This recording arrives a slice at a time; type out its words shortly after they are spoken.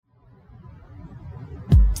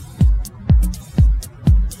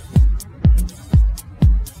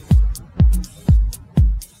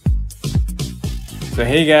So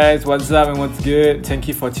hey guys, what's up and what's good? Thank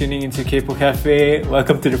you for tuning into Kaypoh Cafe.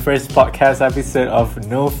 Welcome to the first podcast episode of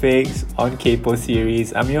No Fakes on Kaypoh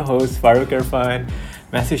series. I'm your host, Faruq Irfan.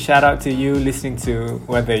 Massive shout out to you listening to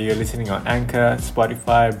whether you're listening on Anchor,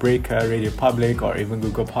 Spotify, Breaker, Radio Public, or even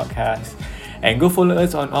Google Podcasts. And go follow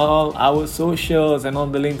us on all our socials, and all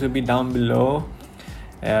the links will be down below.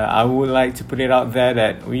 I would like to put it out there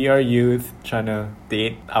that we are youth trying to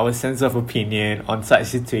state our sense of opinion on such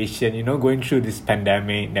situation, going through this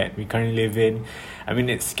pandemic that we currently live in. I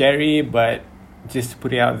mean, it's scary, but just to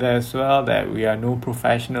put it out there as well that we are no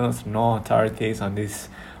professionals, no authorities on this,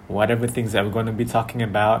 whatever things that we're going to be talking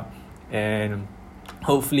about. And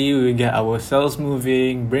hopefully we get ourselves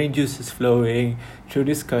moving, brain juices flowing through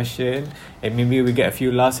discussion, and maybe we get a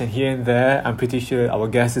few laughs and here and there. I'm pretty sure our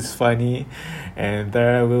guest is funny, and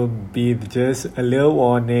there will be just a little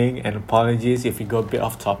warning and apologies if we go a bit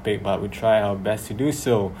off topic, but we try our best to do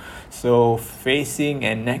so. So facing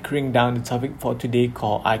and knackering down the topic for today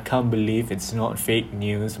called I Can't Believe It's Not Fake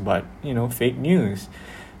News, but fake news.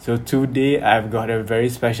 So today I've got a very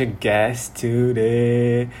special guest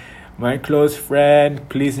today. My close friend,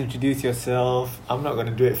 please introduce yourself. I'm not going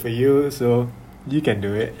to do it for you, so you can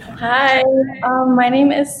do it. Hi, my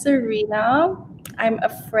name is Serena. I'm a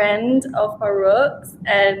friend of Faruq's,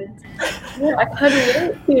 and I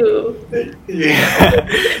can't wait to. Yeah,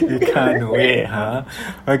 you can't wait, huh?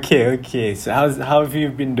 Okay. So how have you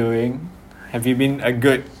been doing? Have you been a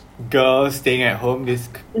good girl staying at home this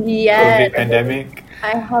COVID pandemic?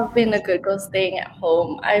 I have been a good girl staying at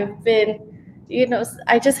home. I've been,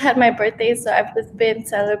 I just had my birthday, so I've just been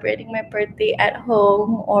celebrating my birthday at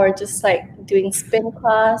home or just like doing spin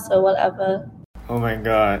class or whatever. Oh my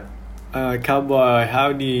god. Cowboy,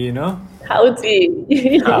 howdy,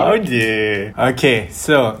 Howdy. Howdy. Okay,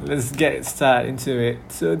 so let's get started into it.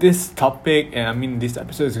 So this topic, and I mean this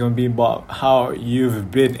episode is going to be about how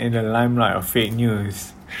you've been in the limelight of fake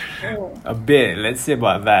news. A bit, let's say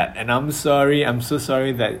about that. And I'm so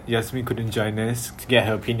sorry that Yasmin couldn't join us to get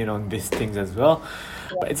her opinion on these things as well.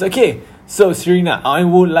 But it's okay. So Serena, I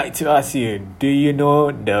would like to ask you, do you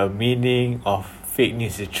know the meaning of fake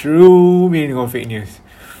news, the true meaning of fake news?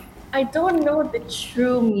 I don't know the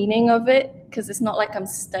true meaning of it because it's not like I'm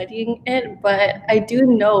studying it, but I do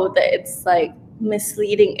know that it's like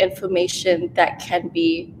misleading information that can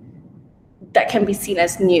be seen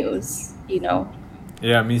as news,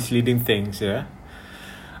 Yeah, misleading things, yeah.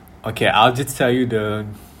 Okay, I'll just tell you the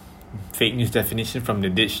fake news definition from the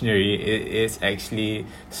dictionary. It is actually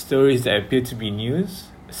stories that appear to be news,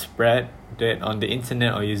 spread on the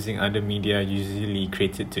internet or using other media, usually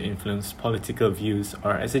created to influence political views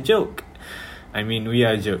or as a joke. I mean, we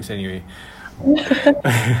are jokes anyway.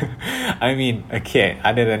 I mean, okay,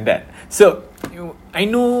 other than that. So, I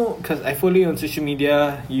know, because I follow you on social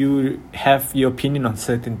media, you have your opinion on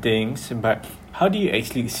certain things, but how do you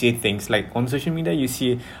actually say things? Like on social media, you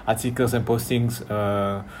see articles and postings,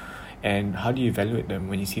 and how do you evaluate them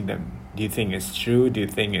when you see them? Do you think it's true? Do you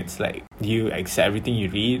think it's like, do you accept everything you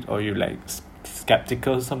read, or you're like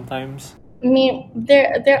skeptical sometimes? I mean,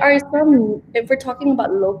 there are some, if we're talking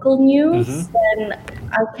about local news, then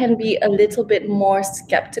I can be a little bit more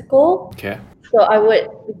skeptical. Okay. So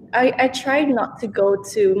I try not to go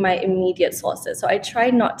to my immediate sources. So I try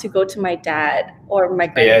not to go to my dad or my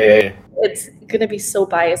grandpa. Yeah. It's going to be so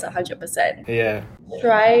biased 100%. Yeah.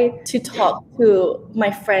 Try to talk to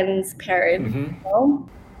my friends' parents,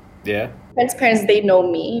 Yeah. Friends' parents, they know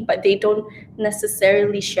me, but they don't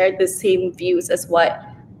necessarily share the same views as what,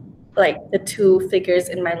 like, the two figures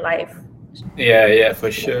in my life. Yeah,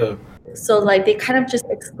 for sure. So, like, they kind of just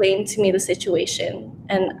explain to me the situation,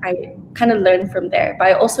 and I kind of learn from there. But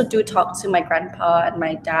I also do talk to my grandpa and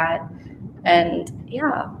my dad, and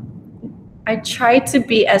yeah, I try to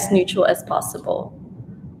be as neutral as possible.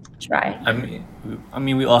 I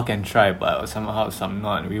mean, we all can try, but somehow some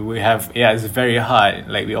not. We have, it's very hard.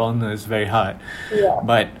 Like we all know, it's very hard. Yeah.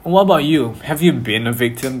 But what about you? Have you been a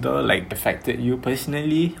victim though? Like affected you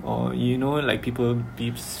personally, or like people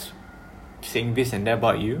be saying this and that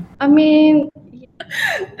about you? I mean,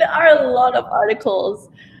 there are a lot of articles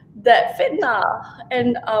that fitna,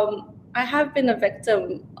 and I have been a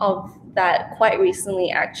victim of that quite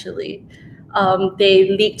recently. Actually, they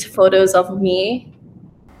leaked photos of me.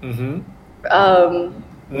 Yeah.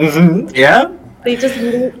 They just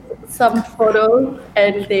leaked some photos,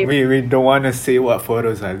 and we don't want to say what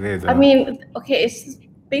photos are there though. I mean, okay,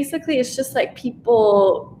 it's just like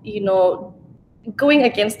people, going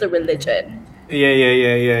against the religion.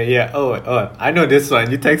 Yeah. Oh, I know this one.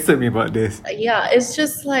 You texted me about this. Yeah, it's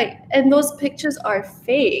just like, and those pictures are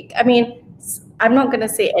fake. I mean, I'm not gonna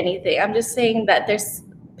say anything. I'm just saying that there's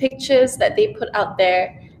pictures that they put out there,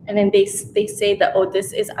 and then they say that, oh, this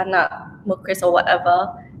is Anak Mukhriz or whatever,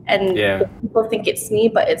 and Yeah. people think it's me,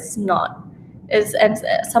 but it's not. And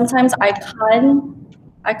sometimes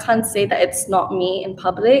I can't say that it's not me in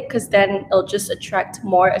public, because then it'll just attract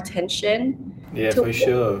more attention. Yeah, to for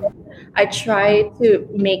sure. I try to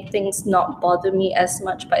make things not bother me as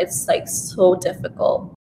much, but it's like so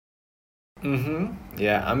difficult.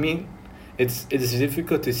 Yeah, I mean, it's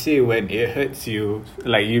difficult to say when it hurts you.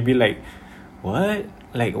 Like, you'd be like, what?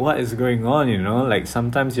 Like, what is going on, you know? Like,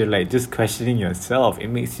 sometimes you're like just questioning yourself. It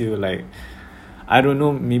makes you like, I don't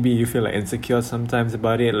know, maybe you feel like insecure sometimes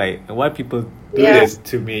about it. Like, why people do Yeah. this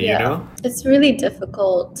to me, you know? It's really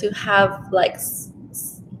difficult to have like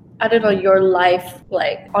I don't know, your life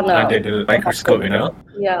like on a Under the microscope, you know?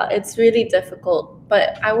 Yeah, it's really difficult.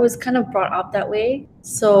 But I was kind of brought up that way,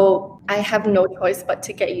 so I have no choice but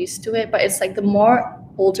to get used to it. But it's like the more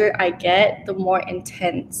older I get, the more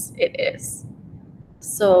intense it is.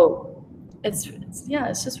 So it's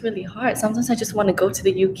just really hard. Sometimes I just want to go to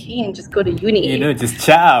the UK and just go to uni. You know, just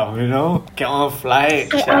chow, you know? Get on a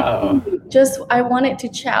flight, chow. I wanted to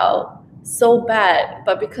chow so bad,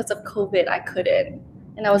 but because of COVID, I couldn't.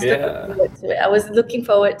 And I was looking forward to it. I was looking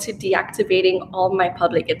forward to deactivating all my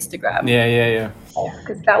public Instagram. Yeah.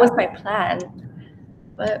 Because that was my plan.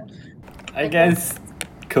 But I guess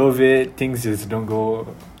COVID, things just don't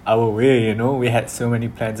go our way, you know? We had so many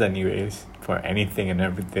plans anyways for anything and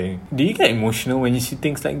everything. Do you get emotional when you see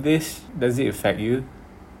things like this? Does it affect you?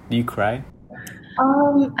 Do you cry?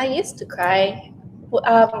 I used to cry.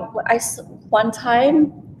 One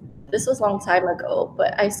time, this was a long time ago,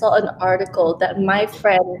 but I saw an article that my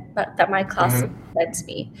friend, that my classmate sent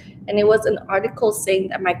me, and it was an article saying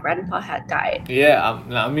that my grandpa had died. Yeah,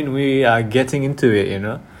 I mean, we are getting into it, you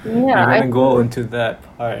know? Yeah, We're gonna go into that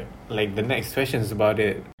part. Like, the next question is about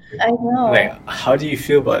it. I know. Like, how do you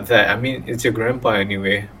feel about that? I mean, it's your grandpa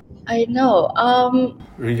anyway. I know.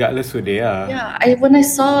 Regardless who they are. Yeah, when I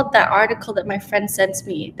saw that article that my friend sent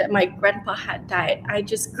me that my grandpa had died, I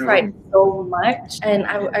just cried so much. And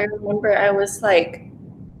I remember I was like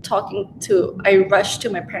I rushed to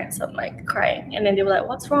my parents. I'm like crying, and then they were like,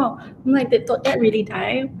 "What's wrong?" I'm like, "Did Dad really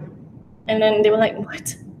die?" And then they were like,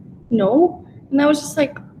 "What? No?" And I was just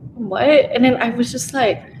like, "What?" And then I was just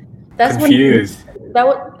like, "That's confused."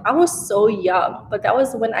 I was so young, but that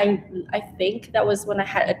was when I think that was when I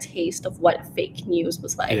had a taste of what fake news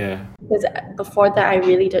was like. Yeah. Because before that, I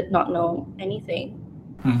really did not know anything.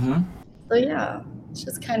 Mm-hmm. So yeah, it's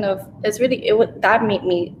just kind of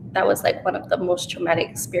that was like one of the most traumatic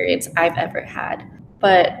experience I've ever had.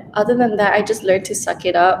 But other than that, I just learned to suck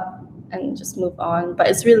it up and just move on. But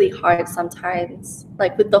it's really hard sometimes,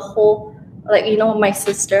 like with the whole. Like, you know, my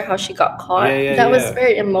sister, how she got caught. That was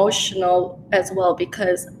very emotional as well,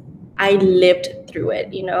 because I lived through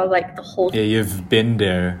it, you know, like the whole. Yeah, you've been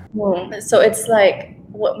there. So it's like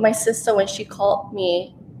my sister, when she called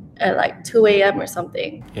me at like 2 a.m. or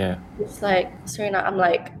something. Yeah. It's like, Serena,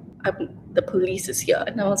 the police is here.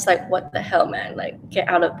 And I was like, what the hell, man? Like, get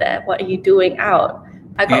out of there. What are you doing out?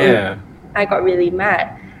 I got really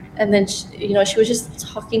mad. And then, she was just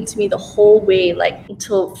talking to me the whole way, like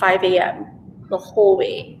until 5 a.m. The whole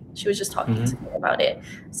way. She was just talking to me about it.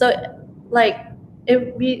 So, like,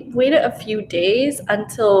 we waited a few days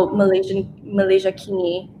until Malaysia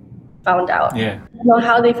Kini found out. Yeah. You know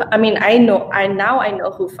how they? I know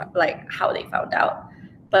who how they found out,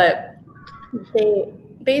 but they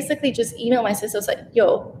basically just emailed my sister. Was like,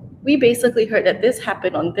 "Yo, we basically heard that this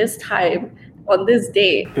happened on this time, on this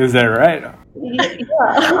day." Is that right?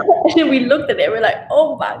 Yeah. And then we looked at it, we're like,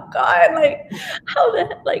 oh my God, like how did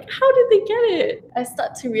they get it? I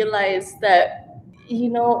start to realize that,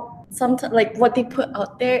 sometimes like what they put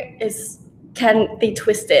out there they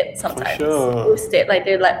twist it sometimes. For sure. Twist it, like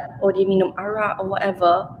they're like, oh, they minum arak or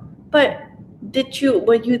whatever. But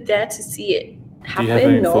were you there to see it happen? Do you have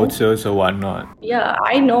any photos or whatnot? Yeah,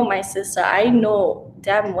 I know my sister. I know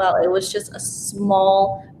damn well it was just a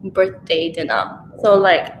small birthday dinner. So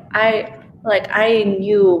I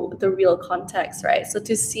knew the real context, right? So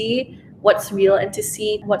to see what's real and to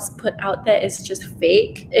see what's put out there is just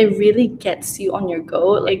fake, it really gets you on your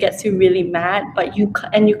go. It gets you really mad, but you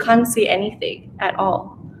can't say anything at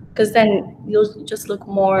all, because then you'll just look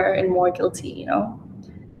more and more guilty, you know?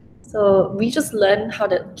 So we just learn how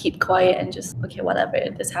to keep quiet and just, okay, whatever,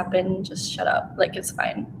 this happened, just shut up, like it's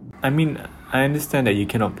fine. I mean, I understand that you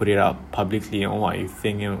cannot put it out publicly on what you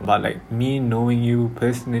think, but like me knowing you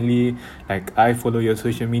personally, like I follow your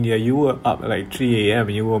social media, you were up at like 3 a.m.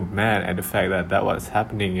 and you were mad at the fact that that was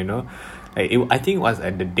happening, you know? Like I think it was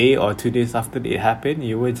at the day or 2 days after it happened,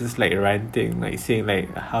 you were just like ranting, like saying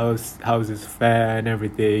like how's this fair and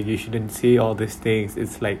everything. You shouldn't say all these things.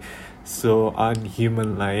 It's like so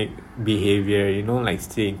unhuman like behavior, you know, like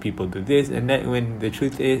saying people do this and that when the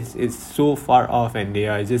truth is it's so far off and they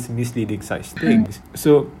are just misleading such things.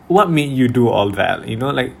 So what made you do all that, you know,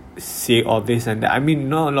 like say all this and that? I mean,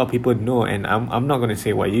 not a lot of people know, and I'm not gonna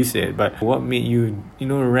say what you said, but what made you, you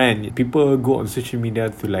know, rant? People go on social media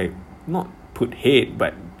to like not put hate,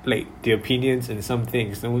 but like the opinions and some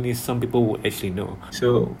things only some people would actually know.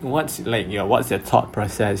 So what's your thought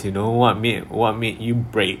process, you know? What made you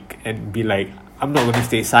break and be like, I'm not gonna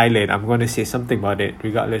stay silent, I'm gonna say something about it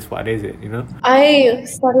regardless what is it, you know? I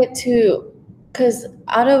started to, because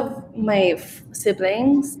out of my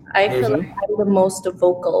siblings, I feel like I'm the most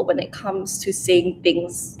vocal when it comes to saying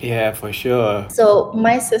things. Yeah, for sure. So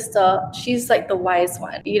my sister, she's like the wise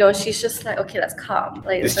one. You know, she's just like, okay, let's calm.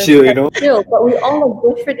 Like, Just let's chill, you know? chill. But we all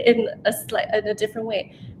are different in a different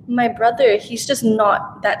way. My brother, he's just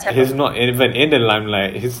not that type He's of. not even in the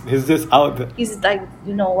limelight. He's just out there. He's like,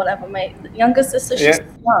 you know, whatever. My younger sister, she's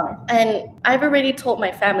young. And I've already told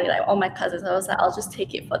my family, like all my cousins, I was like, I'll just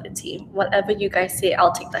take it for the team. Whatever you guys say,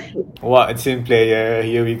 I'll take the hate. What a team player.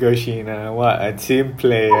 Here we go, Sheena. What a team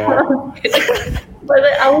player. But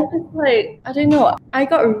like, I was just like, I don't know. I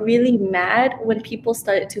got really mad when people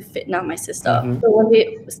started to fitna my sister. So when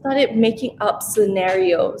they started making up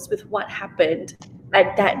scenarios with what happened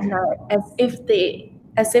at that night, as if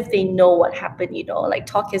they know what happened, you know, like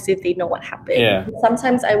talk as if they know what happened. Yeah.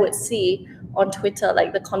 Sometimes I would see on Twitter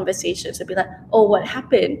like the conversations would be like, oh, what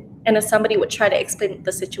happened? And then somebody would try to explain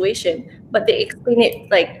the situation, but they explain it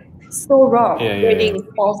like so wrong, creating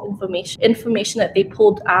false information that they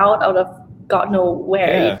pulled out of God know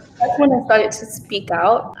where. Yeah. That's when I started to speak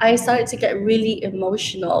out. I started to get really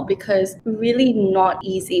emotional because really not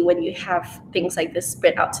easy when you have things like this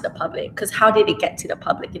spread out to the public. Because how did it get to the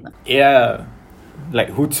public? You know? Yeah. Like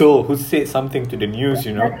who said something to the news,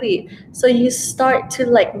 you know? Exactly. So you start to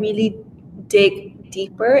like really dig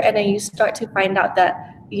deeper, and then you start to find out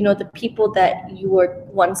that, you know, the people that you were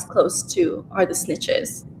once close to are the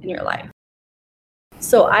snitches in your life.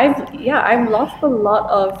 So I've lost a lot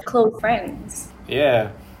of close friends.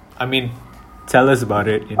 Yeah. I mean, tell us about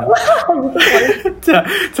it, you know?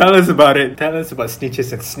 tell us about it. Tell us about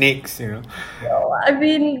snitches and snakes, you know? No, I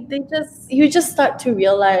mean, you just start to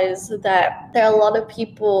realize that there are a lot of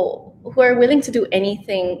people who are willing to do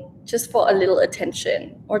anything just for a little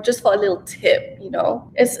attention or just for a little tip, you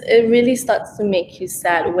know? It really starts to make you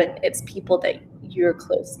sad when it's people that you're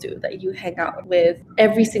close to, that you hang out with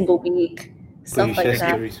every single week. Stuff like that.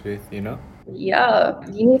 Stories with, you know? Yeah,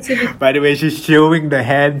 you need to be. By the way, she's showing the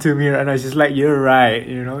hand to me right now. She's like, you're right,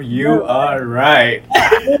 you know? You are right.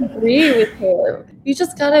 I agree with him. You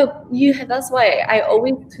just gotta, that's why I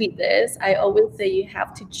always tweet this. I always say you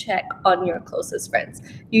have to check on your closest friends.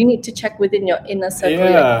 You need to check within your inner circle.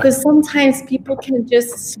 Yeah. Because sometimes people can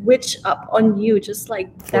just switch up on you just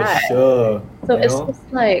like that. For sure. So it's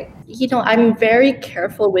just like, you know, I'm very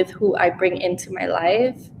careful with who I bring into my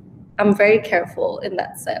life. I'm very careful in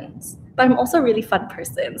that sense. But I'm also a really fun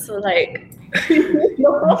person. So like, you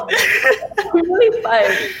know, I'm really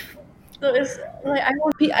fun. So it's like,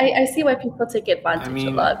 I see why people take advantage a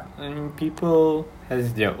lot. I mean, people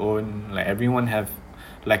has their own, like everyone have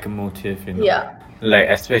like a motive, you know? Yeah. Like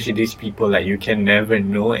especially these people, like you can never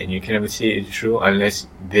know and you can never say it's true unless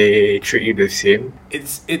they treat you the same.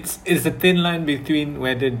 It's a thin line between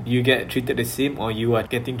whether you get treated the same or you are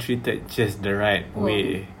getting treated just the right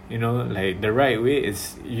way. You know, like the right way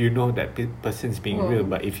is, you know, that person's being real,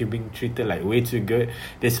 but if you're being treated like way too good,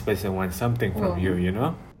 this person wants something from you, you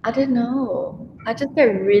know? I don't know.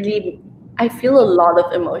 I feel a lot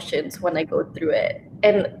of emotions when I go through it.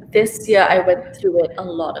 And this year I went through it a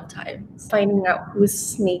lot of times, finding out who's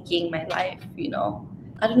snaking my life, you know?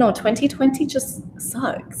 I don't know, 2020 just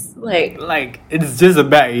sucks. Like it's just a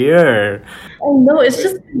bad year. I know, it's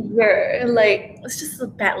just a year. Like, it's just a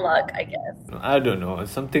bad luck, I guess. I don't know.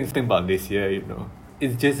 Something about this year, you know.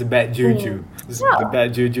 It's just bad juju. The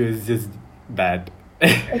bad juju is just bad.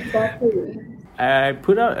 Exactly. I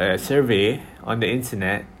put out a survey on the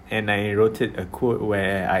internet and I wrote it a quote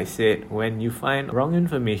where I said, when you find wrong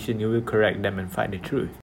information, you will correct them and find the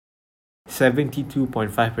truth.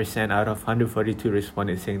 72.5% out of 142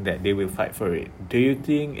 responded saying that they will fight for it. Do you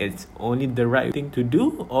think it's only the right thing to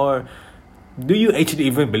do, or do you actually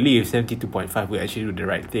even believe 72.5 will actually do the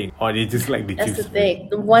right thing, or they just like the That's the juice? thing.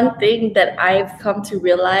 The one thing that I've come to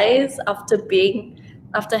realize after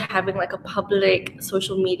having like a public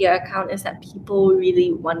social media account is that people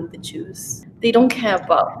really want the juice. They don't care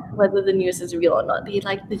about whether the news is real or not. They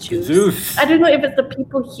like the juice. Juice. I don't know if it's the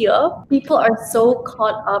people here. People are so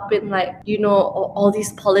caught up in like, all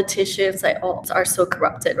these politicians like are so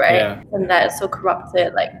corrupted, right? Yeah. And that is so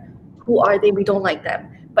corrupted. Like, who are they? We don't like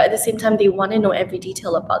them. But at the same time, they want to know every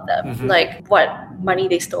detail about them, like what money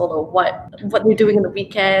they stole or what they're doing on the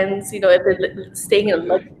weekends. If they're staying in a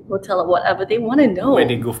luxury hotel or whatever, they want to know. Where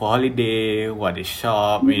they go for holiday, what they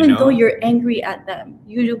shop, Even though you're angry at them,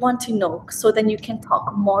 you want to know, so then you can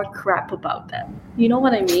talk more crap about them. You know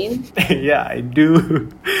what I mean? Yeah, I do.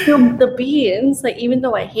 Spill the beans, like even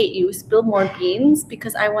though I hate you, spill more beans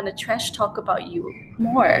because I want to trash talk about you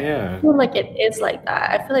more. Yeah. I feel like it is like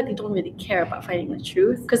that. I feel like they don't really care about finding the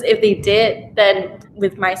truth. Because if they did, then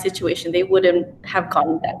with my situation, they wouldn't have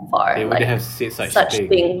gone that far. They wouldn't have said such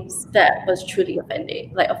things that was truly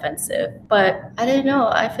offensive. But I don't know.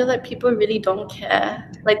 I feel like people really don't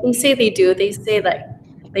care. Like they say they do. They say that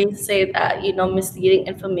misleading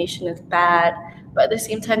information is bad, but at the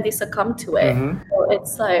same time they succumb to it. So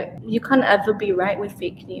it's like you can't ever be right with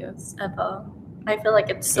fake news ever. I feel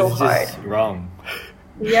like it's so hard. Just wrong.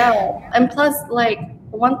 Yeah, and plus, like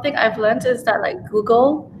one thing I've learned is that like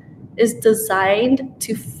Google is designed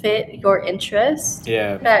to fit your interests.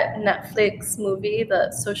 Yeah. That Netflix movie,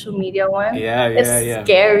 the social media one, it's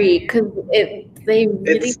scary because they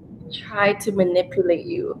really try to manipulate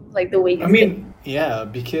you, like the way you think. Yeah,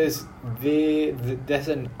 because there's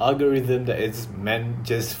an algorithm that is meant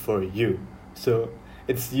just for you. So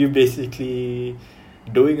it's you basically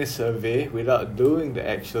doing a survey without doing the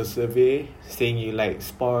actual survey, saying you like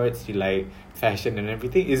sports, you like fashion and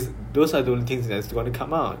everything. Those are the only things that's going to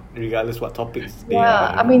come out, regardless what topics they are.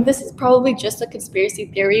 I mean, this is probably just a conspiracy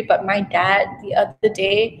theory, but my dad the other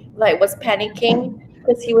day was panicking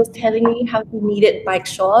because he was telling me how he needed bike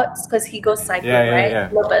shorts because he goes cycling, right? Yeah.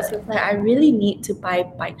 But so he was like, I really need to buy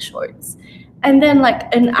bike shorts. And then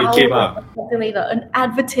like an hour or something later, an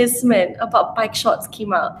advertisement about bike shorts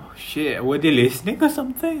came out. Oh, shit, were they listening or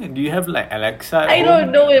something? Do you have like Alexa at I home?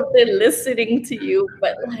 don't know if they're listening to you,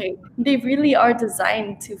 but like they really are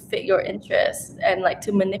designed to fit your interests and like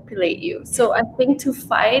to manipulate you. So I think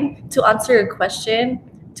to answer your question,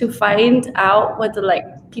 to find out whether like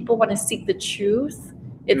people want to seek the truth,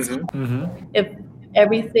 it's if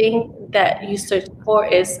everything that you search for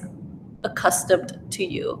is accustomed to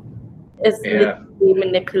you. It's literally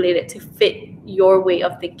manipulated to fit your way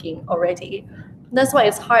of thinking already. That's why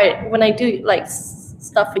it's hard when I do like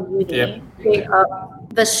stuff for uni, bring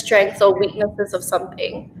up the strengths or weaknesses of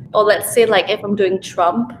something. Or let's say like if I'm doing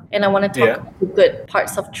Trump and I want to talk about the good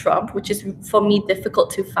parts of Trump, which is for me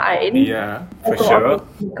difficult to find. Yeah, for sure.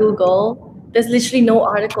 Google, there's literally no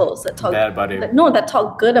articles that talk bad about him. That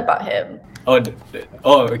talk good about him.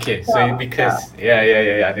 Okay. So because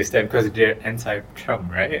I understand, because they're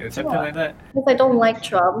anti-Trump, right? Or something like that. Because I don't like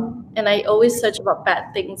Trump, and I always search about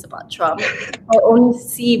bad things about Trump. I only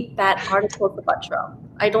see bad articles about Trump.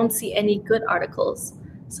 I don't see any good articles.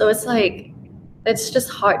 So it's like it's just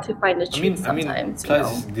hard to find the truth sometimes.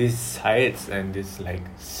 Plus these sites and this like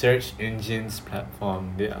search engines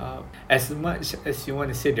platform, they are, as much as you want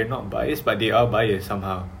to say they're not biased, but they are biased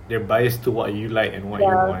somehow. They're biased to what you like and what you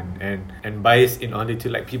want, and biased in order to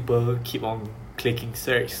like people keep on clicking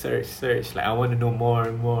search. Like I want to know more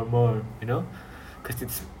and more, because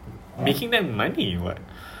it's making them money. What?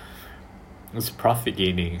 It's profit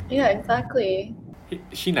gaining. Yeah, exactly.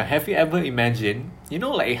 Sheena, have you ever imagined,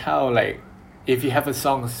 like how like if you have a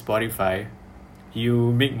song on Spotify,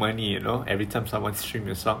 you make money, every time someone streams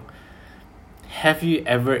your song. Have you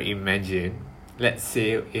ever imagined, let's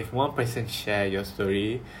say, if one person share your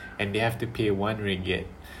story and they have to pay RM1,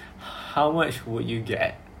 how much would you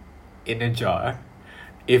get in a jar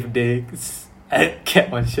if they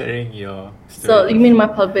kept on sharing your story? So you mean my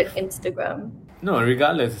public Instagram? No,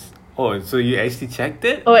 regardless. Oh, so you actually checked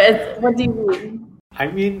it? Oh, what do you mean? I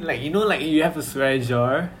mean, like, like you have a swear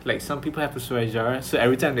jar. Like some people have a swear jar. So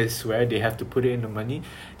every time they swear, they have to put it in the money.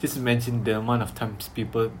 Just imagine the amount of times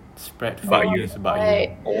people spread fake news about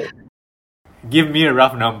you. Give me a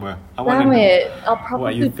rough number. Damn it. I'll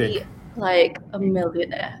probably be like a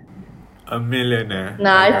millionaire. A millionaire?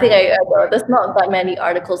 Nah, I think I know. There's not that many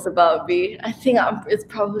articles about me. I think it's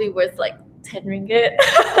probably worth like 10 ringgit.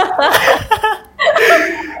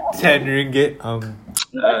 10 ringgit?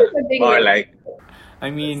 Or like... I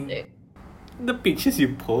mean, the pictures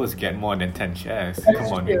you post get more than 10 shares. That's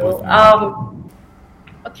Come on, true. we both know.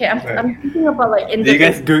 Okay, I'm thinking about like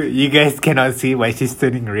You guys cannot see why she's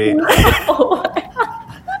turning red. No.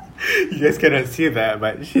 You guys cannot see that,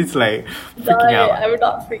 but she's like freaking out. I'm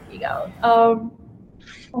not freaking out. Oh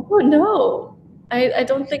no. I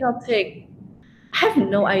don't think I'll take. I have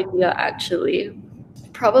no idea actually.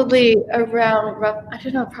 Probably around I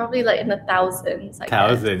don't know, probably like in the thousands. I guess.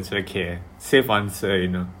 Thousands, okay. Safe answer, you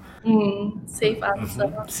know. Safe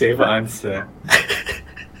answer. Safe answer.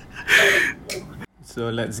 So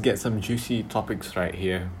let's get some juicy topics right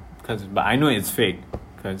here. But I know it's fake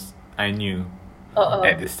because I knew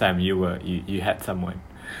at this time you had someone.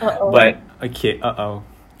 But okay,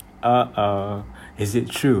 is it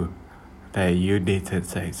true that you dated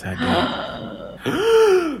Sadik?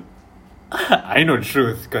 I know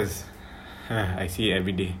truth because I see it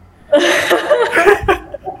every day.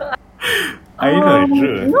 I know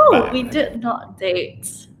truth. No, we did not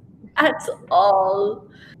date at all.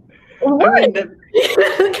 What? I mean,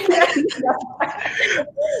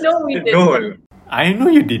 No, we didn't. no. I know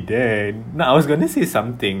you didn't. No, I was gonna say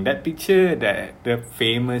something. That picture, the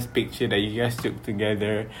famous picture that you guys took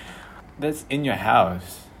together, that's in your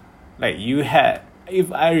house. Like you had,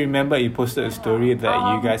 if I remember, you posted a story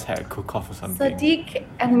that you guys had a cook-off or something. Sadiq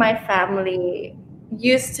and my family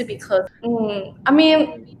used to be close. I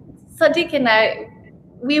mean, Sadiq and I,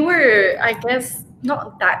 we were, I guess,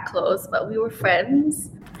 not that close, but we were friends.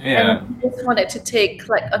 Yeah. And we just wanted to take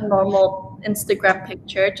like a normal Instagram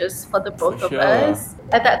picture just for the both of us.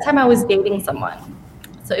 At that time, I was dating someone.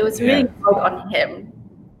 So it was really hard on him.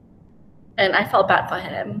 And I felt bad for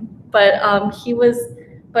him. But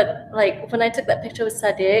but like when I took that picture with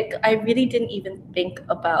Sadiq, I really didn't even think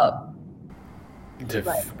about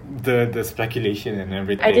the speculation and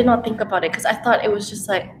everything. I did not think about it because I thought it was just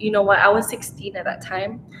like, you know what, I was 16 at that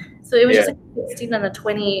time. So it was just like 16 and a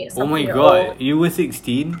 20 something. Oh my god, you were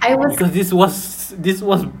 16? I was, because this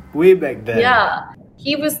was way back then. Yeah.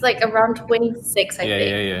 He was like around 26, I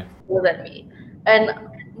think. Yeah. More than me. And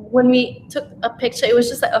when we took a picture, it was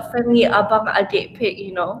just like a friendly abang adik pic,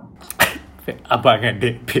 you know. Abang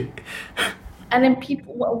adik pic. And then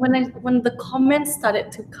people, when the comments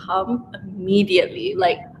started to come immediately,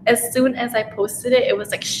 like as soon as I posted it, it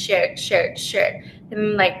was like shared.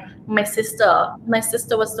 And like my sister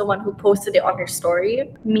was the one who posted it on her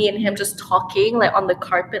story. Me and him just talking like on the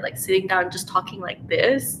carpet, like sitting down, just talking like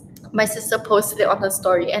this. My sister posted it on her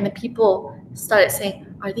story, and the people started saying,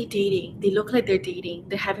 "Are they dating? They look like they're dating.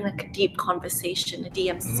 They're having like a deep conversation, a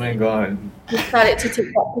DMC." Oh my god. They started to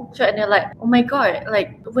take that picture, and they're like, "Oh my god,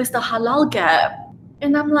 like where's the halal gap?"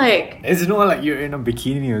 And I'm like, it's not like you're in a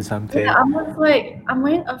bikini or something. Yeah, I'm like, I'm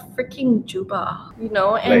wearing a freaking juba, you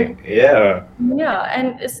know? And Like, yeah. Yeah,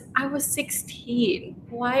 and I was 16.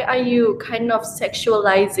 Why are you kind of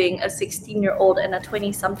sexualizing a 16-year-old and a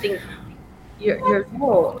 20-something years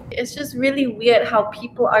old? It's just really weird how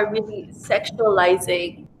people are really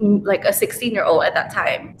sexualizing like a 16-year-old at that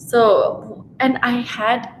time. So, and I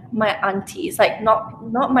had my aunties, like not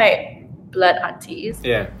my blood aunties.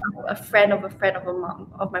 Yeah. A friend of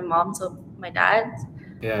my mom, so my dad,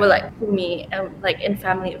 were like to me and like in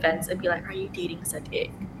family events and be like, "Are you dating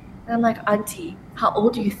Sadiq?" And I'm like, "Auntie, how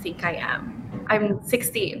old do you think I am? I'm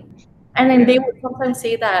 16." And then they would sometimes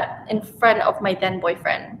say that in front of my then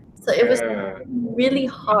boyfriend. So it was really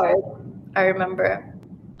hard. I remember.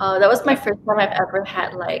 That was my first time I've ever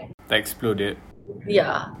had like. That exploded.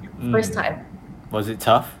 Yeah, first time. Was it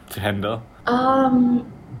tough to handle?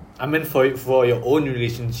 I mean, for your own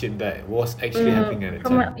relationship that was actually happening at the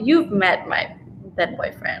time. You've met my then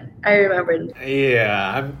boyfriend. I remember.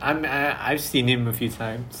 Yeah, I've seen him a few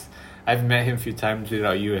times. I've met him a few times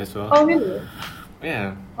without you as well. Oh really?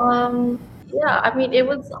 Yeah. Yeah. I mean, it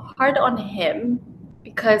was hard on him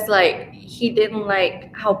because like he didn't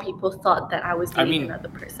like how people thought that I was dating another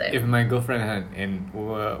person. If my girlfriend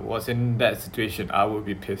was in that situation, I would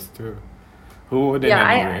be pissed too. Who wouldn't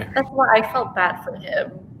anyway? That's why I felt bad for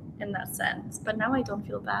him in that sense. But now I don't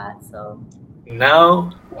feel bad, so.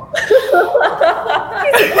 Now?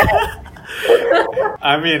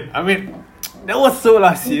 I mean, that was so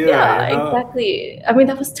last year. Yeah, you know? Exactly. I mean,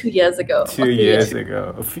 that was 2 years ago. 2 years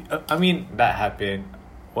ago. I mean, that happened.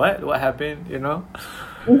 What happened, you know?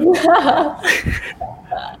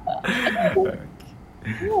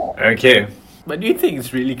 Okay. But do you think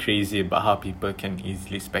it's really crazy about how people can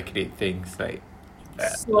easily speculate things like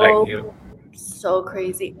that? So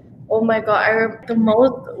crazy. Oh my god, the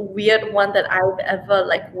most weird one that I've ever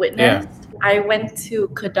like witnessed. Yeah. I went to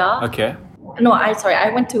Kedah. Okay. No, I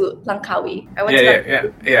went to Langkawi.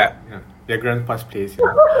 Yeah. Your grandpa's place.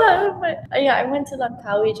 Yeah, I went to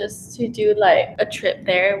Langkawi just to do like a trip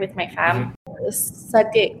there with my fam.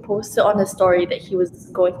 Sadiq posted on his story that he was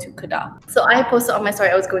going to Kedah. So I posted on my story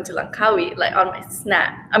I was going to Langkawi, like on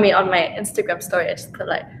my on my Instagram story, I just put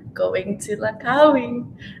like going to Langkawi.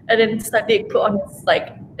 And then Sadiq put on his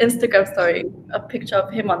like Instagram story a picture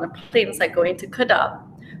of him on the plane, it's like going to Kedah.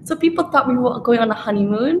 So people thought we were going on a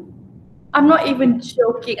honeymoon. I'm not even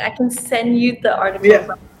joking. I can send you the article.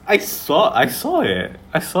 Yeah, I saw it.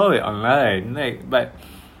 I saw it online. Like, but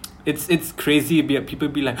it's crazy. People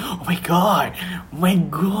be like, oh my god,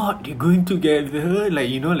 they're going together. Like,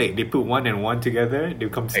 like they put one and one together, they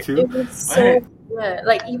becomes two. It was so weird.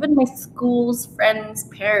 Like even my school's friends'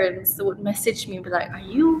 parents would message me and be like, "Are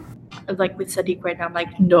you like with Sadiq right now?" I'm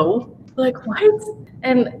like, "No." Like what?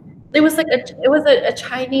 And it was like a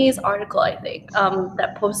Chinese article, I think,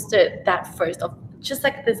 that posted that first of just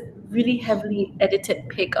like this really heavily edited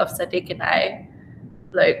pic of Sadiq and I,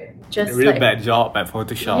 like just a really like, bad job at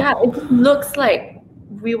Photoshop. Yeah, it just looks like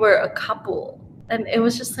we were a couple, and it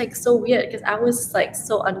was just like so weird because I was like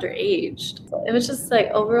so underage. So it was just like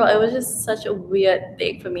overall, it was just such a weird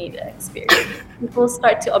thing for me to experience. People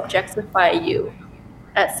start to objectify you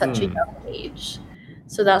at such a young age.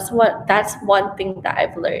 So that's one thing that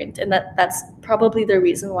I've learned, and that's probably the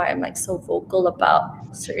reason why I'm like so vocal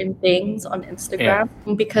about certain things on Instagram,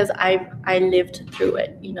 because I lived through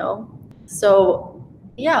it, So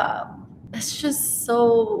yeah, it's just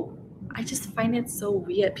so, I just find it so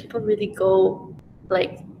weird. People really go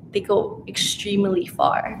they go extremely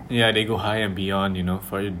far. Yeah, they go high and beyond,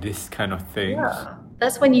 for this kind of things. Yeah.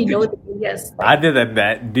 That's when you know the yes. Other than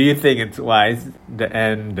that, do you think it's wise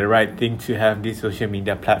and the right thing to have these social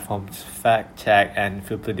media platforms fact check and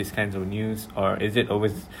filter these kinds of news, or is it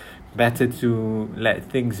always better to let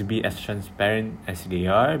things be as transparent as they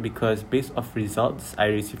are? Because based off results I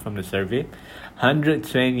received from the survey,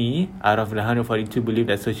 120 out of the 142 believe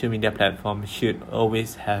that social media platforms should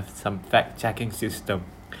always have some fact checking system.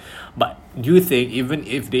 But do you think even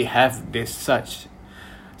if they have this such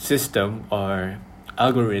system or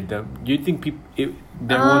algorithm, do you think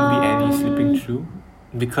there won't be any slipping through?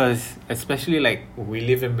 Because especially like we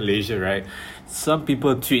live in Malaysia, right? Some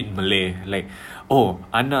people tweet Malay like, oh,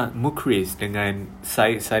 anak Mukhriz dengan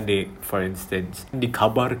Syed Saddiq, for instance,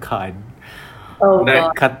 dikabarkan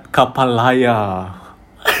naik kapal layar.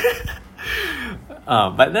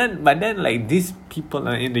 But then like these people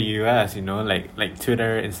are in the US, like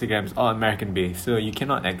Twitter, Instagram's all American based, so you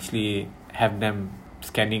cannot actually have them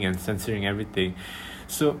scanning and censoring everything.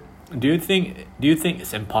 So do you think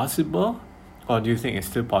it's impossible, or do you think it's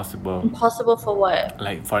still possible? Impossible for what?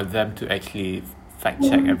 Like for them to actually fact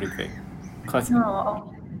check everything?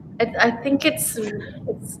 No, I think it's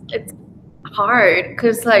hard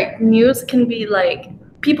because like news can be like,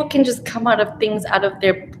 people can just come out of things out of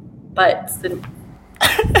their butts and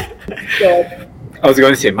I was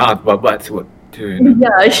going to say mouth, but butts would too.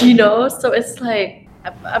 Yeah, so it's like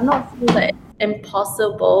I'm not saying that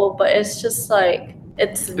impossible, but it's just like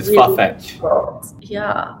it's really far-fetched. difficult.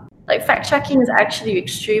 Yeah, like fact checking is actually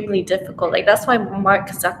extremely difficult. Like that's why Mark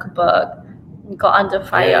Zuckerberg got under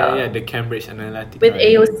fire. Yeah, the Cambridge Analytica with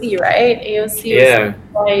AOC, right? AOC was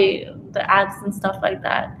by the ads and stuff like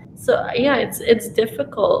that. So yeah, it's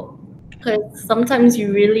difficult because sometimes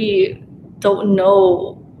you really don't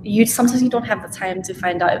know. Sometimes you don't have the time to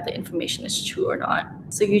find out if the information is true or not.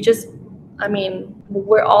 So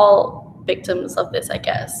we're all victims of this, I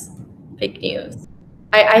guess. Fake news.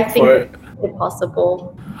 I think it's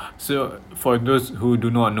impossible. So for those who do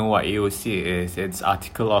not know what AOC is, it's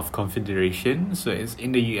Article of Confederation. So it's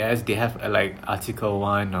in the US, they have like Article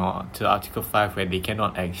 1 or to Article 5 where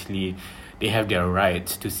they have their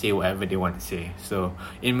rights to say whatever they want to say. So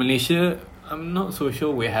in Malaysia, I'm not so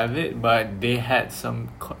sure we have it, but they had some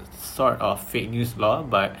sort of fake news law.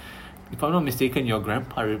 But if I'm not mistaken, your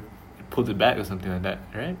grandpa pulled it back or something like that,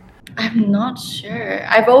 right? I'm not sure.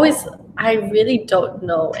 I really don't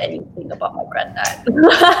know anything about my granddad.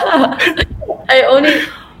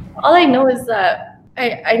 All I know is that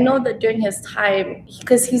I know that during his time,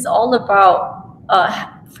 because he's all about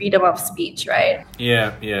freedom of speech, right?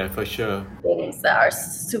 Yeah, for sure. Things that are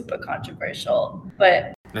super controversial,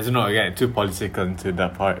 but let's not get too political into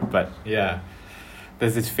that part. But yeah,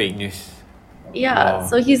 there's this fake news. Yeah, Wow.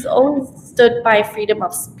 So he's always stood by freedom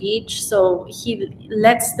of speech, so he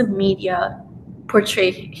lets the media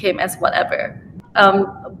portray him as whatever.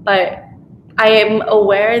 But I am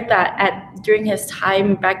aware that during his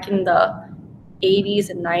time back in the 80s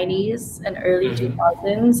and 90s and early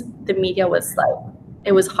 2000s, the media was like,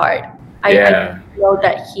 it was hard. I know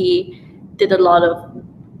that he did a lot of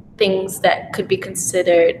things that could be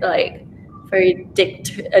considered like very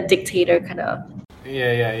a dictator kind of.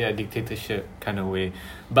 Yeah, dictatorship kind of way.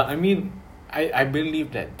 But I mean, I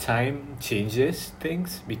believe that time changes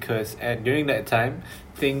things because during that time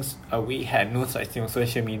things we had no such thing on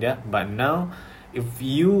social media, but now if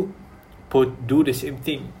you do the same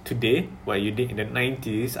thing today what you did in the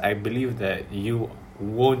 90s, I believe that you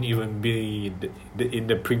won't even be in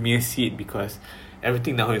the premier seat because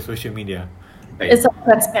everything now is social media. Like, it's so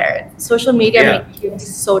transparent. Social media makes you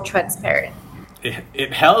so transparent.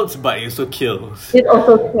 It helps, but it also kills. It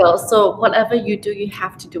also kills. So whatever you do, you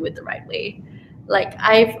have to do it the right way. Like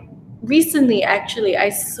I've recently, actually, I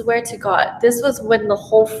swear to God, this was when the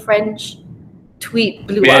whole French tweet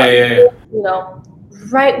blew up. Yeah. You know,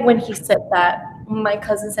 right when he said that, my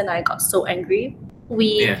cousins and I got so angry.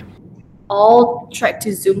 We all tried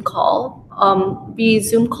to Zoom call. We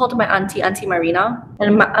Zoom called my Auntie Marina,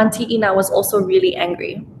 and my Auntie Ina was also really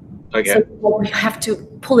angry. Okay. So we have to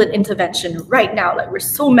pull an intervention right now. Like we're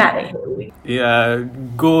so mad at him. Yeah,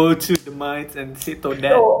 go to the mines and sit on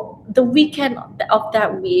that. So the weekend of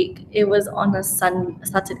that week, it was on a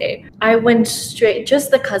Saturday. I went straight,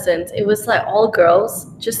 just the cousins. It was like all girls,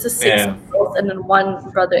 just the 6 girls, and then one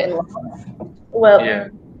brother-in-law. Well,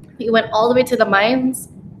 we went all the way to the mines.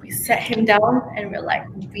 We sat him down, and we're like,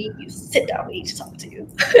 you sit down. We need to talk to you.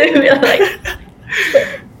 We're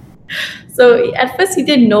like. So at first he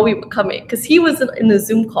didn't know we were coming because he was in the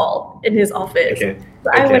Zoom call in his office. Okay. So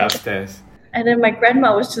I went upstairs. And then my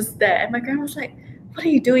grandma was just there, and my grandma was like, "What are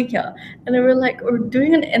you doing here?" And they were like, "We're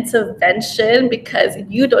doing an intervention because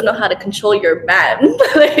you don't know how to control your man."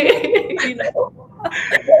 You know.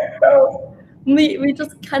 So we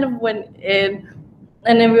just kind of went in,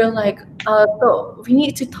 and then we were like, "So we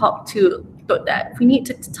need to talk to." That we need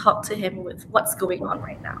to talk to him with what's going on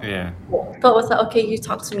right now. Yeah. So it was like, okay, you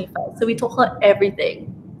talk to me first. So we told her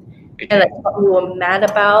everything, and like what we were mad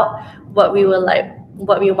about, what we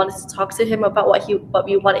wanted to talk to him about, what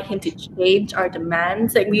we wanted him to change, our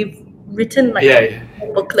demands. Like we've written like a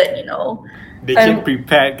booklet, you know. They came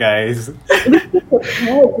prepared, guys. We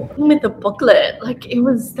came with the booklet, like it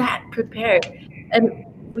was that prepared, and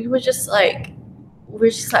we were just like,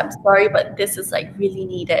 I'm sorry, but this is like really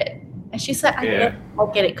needed. And she said,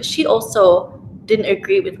 I'll get it. Because she also didn't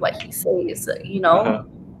agree with what he says, you know. Uh-huh.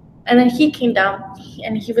 And then he came down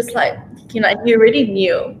and he was like, you know, he already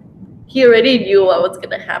knew what was going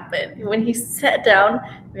to happen. When he sat down,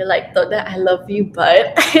 we were like, Dada, I love you,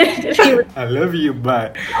 but. I love you,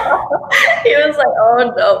 but. He was like,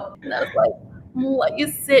 oh, no. And I was like, what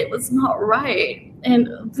you said was not right. And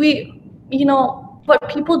we, you know, what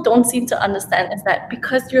people don't seem to understand is that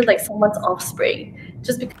because you're like someone's offspring,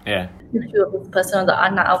 just because you're this person or the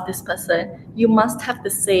anak of this person, you must have the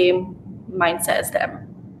same mindset as them.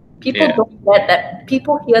 People don't get that.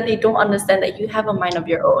 People here, they don't understand that you have a mind of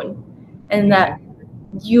your own, and that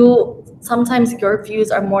sometimes your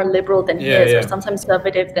views are more liberal than his, or sometimes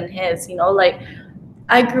conservative than his. You know, like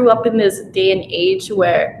I grew up in this day and age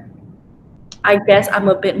where I guess I'm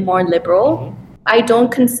a bit more liberal. Mm-hmm. I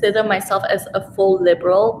don't consider myself as a full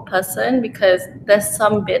liberal person because there's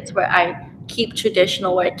some bits where I keep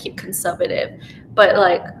traditional, where I keep conservative. But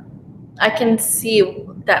like, I can see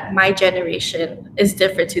that my generation is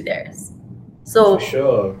different to theirs. So for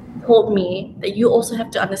sure. Told me that you also have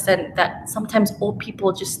to understand that sometimes old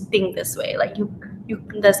people just think this way. Like you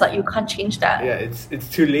can't change that. Yeah, it's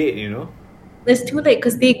too late, you know. It's too late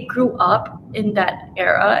because they grew up in that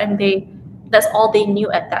era and that's all they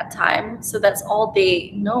knew at that time. So that's all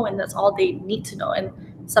they know and that's all they need to know. And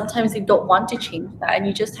sometimes they don't want to change that and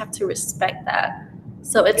you just have to respect that.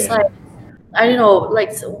 So it's like, I don't know,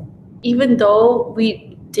 like, so even though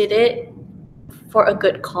we did it for a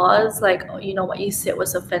good cause, like, you know, what you said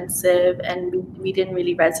was offensive and we didn't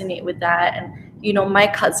really resonate with that. And, you know, my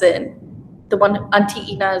cousin, the one, Auntie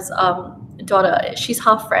Ina's daughter, she's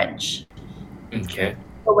half French. Okay.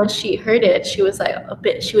 But when she heard it, she was like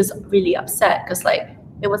she was really upset because like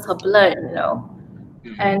it was her blood, you know.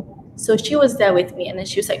 Mm-hmm. And so she was there with me and then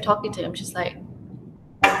she was like talking to him. She's like,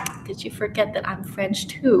 did you forget that I'm French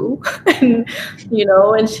too? And, you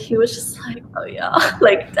know, and he was just like, oh yeah,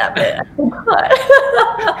 like, damn it, I forgot.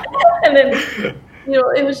 And then, you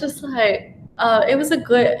know, it was just like, it was a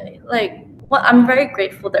good, like, well, I'm very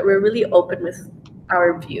grateful that we're really open with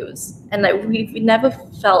our views and that we never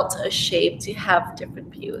felt ashamed to have different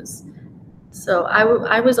views. So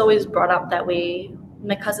I was always brought up that way.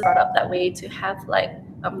 My cousin brought up that way to have like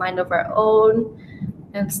a mind of our own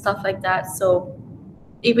and stuff like that. So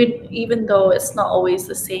even though it's not always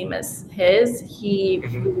the same as his, he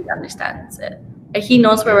really understands it. And he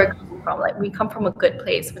knows where we're coming from. Like we come from a good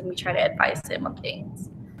place when we try to advise him on things.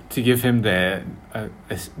 To give him a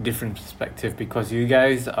different perspective, because you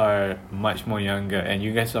guys are much more younger and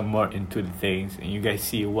you guys are more into the things and you guys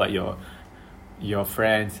see what your your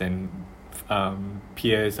friends and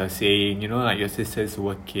peers are saying, like your sister's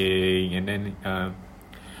working, and then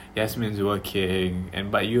Yasmin's working,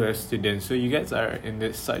 but you're a student, so you guys are in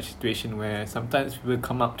this such situation where sometimes people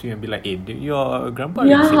come up to you and be like, "Hey, your grandpa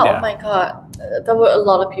didn't say that." Oh my god, there were a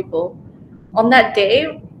lot of people on that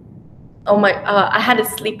day. I had a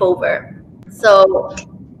sleepover, so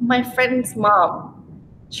my friend's mom,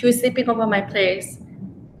 she was sleeping over my place,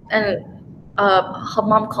 and her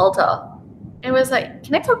mom called her and was like,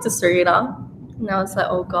 "Can I talk to Serena?" And I was like,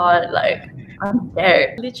 "Oh god, like I'm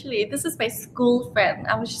scared." Literally, this is my school friend.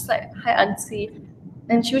 I was just like, "Hi, auntie,"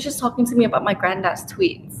 and she was just talking to me about my granddad's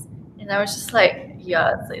tweets, and I was just like,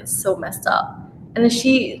 "Yeah, it's so messed up." And then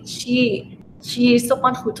she's the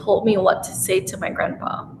one who told me what to say to my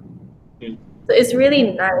grandpa. So it's really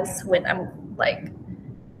nice when I'm like,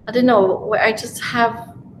 I don't know, where I just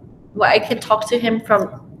have, where I can talk to him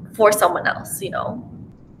for someone else,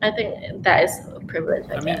 I think that is a privilege.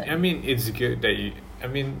 I mean, it's good that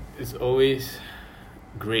it's always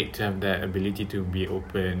great to have that ability to be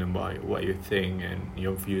open about what you think and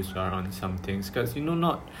your views are on some things, because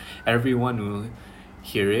not everyone will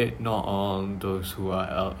hear it. Not all those who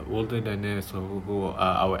are older than us or who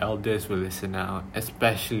are our elders will listen out,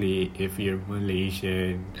 especially if you're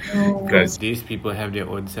Malaysian, because these people have their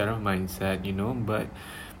own set of mindset, but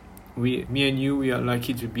me and you, we are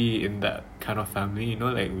lucky to be in that kind of family,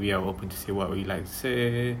 like we are open to say what we like to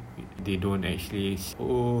say. They don't actually this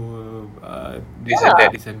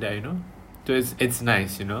and that, so it's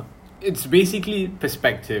nice, it's basically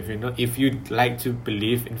perspective, if you'd like to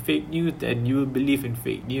believe in fake news, then you will believe in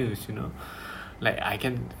fake news, like I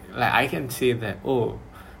can say that,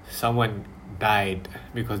 someone died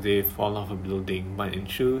because they fall off a building, but in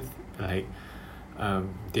truth, like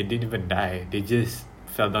they didn't even die, they just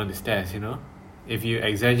fell down the stairs. If you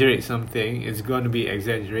exaggerate something, it's going to be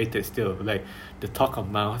exaggerated still. Like the talk of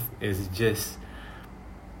mouth is just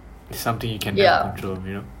something you cannot control.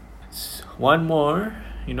 One more,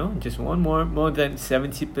 just one more than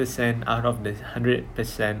 70% out of the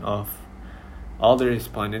 100% of all the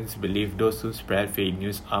respondents believe those who spread fake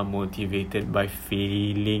news are motivated by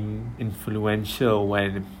feeling influential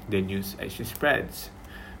when the news actually spreads.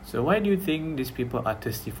 So why do you think these people are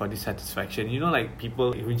thirsty for dissatisfaction? Like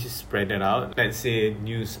people who just spread it out. Let's say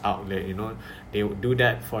news outlet, they would do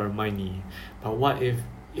that for money. But what if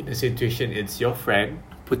in a situation it's your friend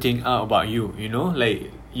putting out about you, like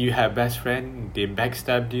you have best friend, they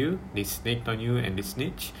backstabbed you, they snaked on you and they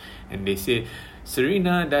snitch, and they say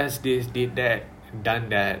Serena does this, did that, done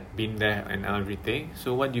that, been there and everything.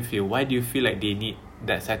 So what do you feel? Why do you feel like they need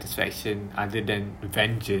that satisfaction other than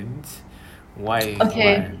vengeance? Why?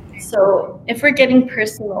 Okay, so if we're getting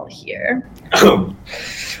personal here,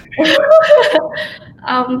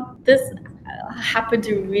 this happened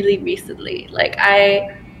to really recently. Like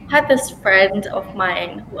I had this friend of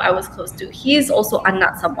mine who I was close to. He's also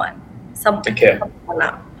anak someone,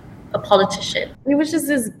 anak, a politician. He was just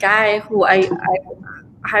this guy who I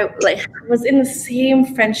like was in the same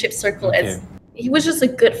friendship circle as. He was just a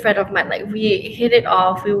good friend of mine. Like we hit it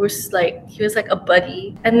off. We were like, he was like a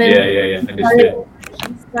buddy. And then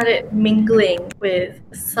he started mingling with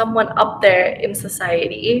someone up there in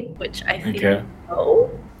society, which I think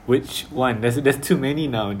Which one? There's too many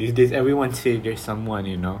now. These days everyone say there's someone,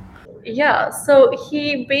 Yeah, so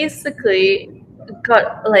he basically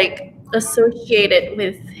got like associated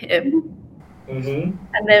with him.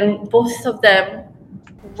 And then both of them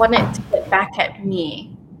wanted to get back at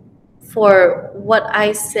me for what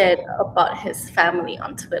I said about his family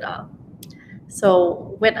on Twitter.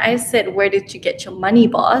 So when I said, "Where did you get your money,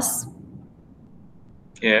 boss?"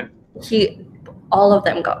 Yeah. All of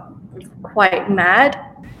them got quite mad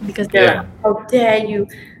because they're like, "How dare you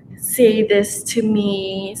say this to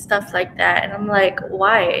me?" Stuff like that. And I'm like,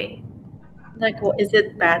 why? Like, well, is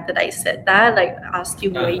it bad that I said that? Like, ask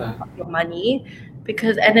you where you got your money?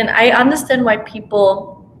 And then I understand why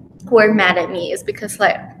people who are mad at me is because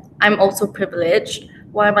like, I'm also privileged.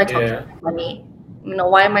 Why am I talking about money?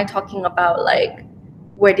 Why am I talking about like,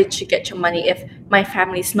 where did you get your money if my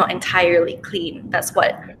family's not entirely clean? That's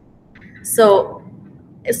what. So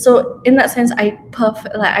in that sense, I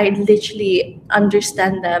literally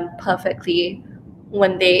understand them perfectly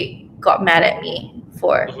when they got mad at me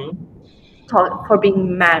for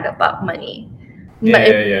being mad about money. Like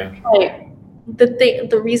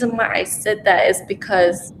the reason why I said that is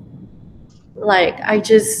because like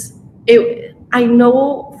I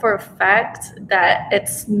know for a fact that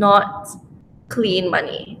it's not clean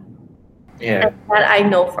money. And that I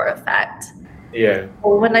know for a fact.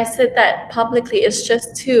 When I said that publicly, it's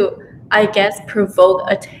just to, I guess, provoke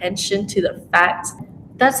attention to the fact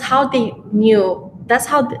that's how they knew. That's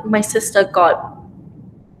how my sister got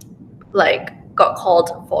called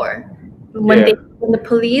for. When the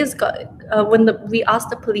police got we asked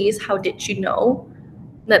the police, how did you know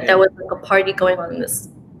that there was like a party going on in this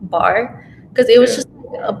bar? Because it was just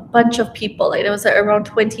like a bunch of people. Like there was like around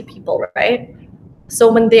 20 people, right? So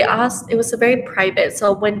when they asked, it was a very private.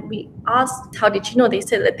 So when we asked, how did you know? They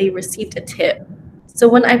said that they received a tip. So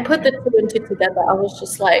when I put the two and two together, I was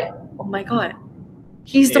just like, oh my god,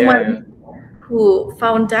 he's the one who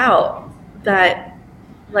found out that,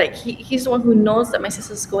 like, he's the one who knows that my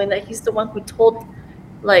sister's going there. He's the one who told,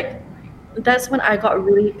 like, that's when I got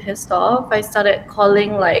really pissed off. I started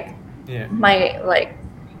calling like my like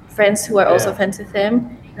friends who are also friends with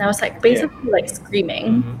him, and I was like basically like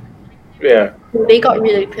screaming. They got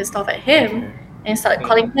really pissed off at him and started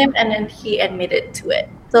calling him, and then he admitted to it.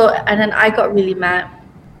 So and then I got really mad.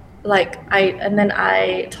 And then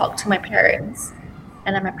I talked to my parents,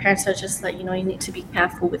 and then my parents are just like, you know, you need to be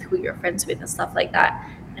careful with who you're friends with and stuff like that.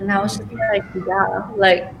 And I was just like, yeah,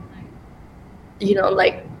 like, you know,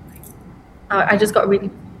 like I just got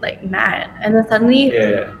really like mad. And then suddenly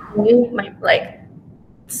my like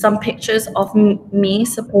some pictures of me,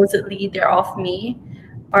 supposedly they're of me,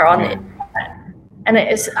 are on the internet. And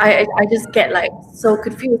I just get like so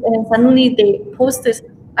confused. And then suddenly they post this.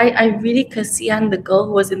 I really kasihan the girl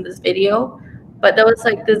who was in this video, but there was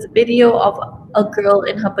like this video of a girl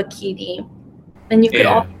in her bikini, and you could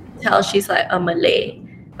all tell she's like a Malay,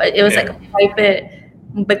 but it was like a private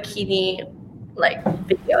bikini like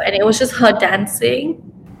video, and it was just her dancing.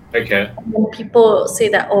 Okay. And then people say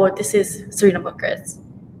that, oh, this is Serena Mukhriz,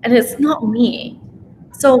 and it's not me.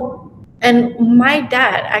 So, and my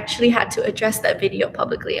dad actually had to address that video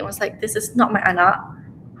publicly and was like, this is not my anak.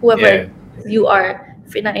 Whoever you are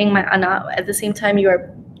fitnaing my anak, at the same time you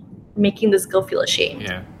are making this girl feel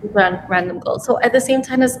ashamed. Random girl. So at the same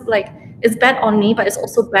time, it's like, it's bad on me, but it's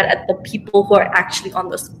also bad at the people who are actually on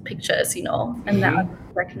those pictures, you know, and that I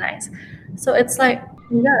recognize. So it's like,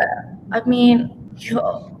 I mean,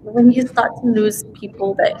 when you start to lose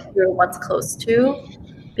people that you're once close to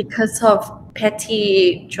because of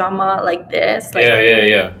petty drama like this, like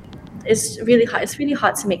it's really hard. It's really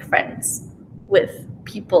hard to make friends with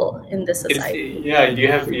people in this society.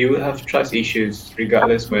 You have trust issues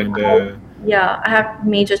regardless when the I have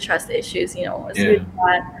major trust issues, you know. It's really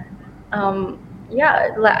bad.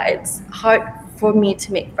 It's hard for me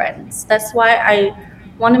to make friends. That's why I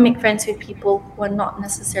want to make friends with people who are not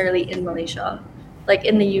necessarily in Malaysia, like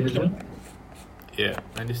in the UK. Yeah,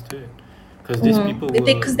 understood. Because these people,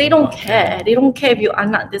 because they don't care. They don't care if you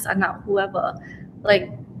anak this, anak whoever. Like,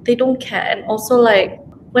 they don't care. And also, like,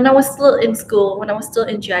 when I was still in school, when I was still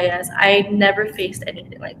in GIS, I never faced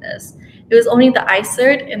anything like this. It was only the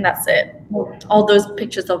iCert, and that's it. All those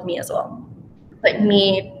pictures of me as well. Like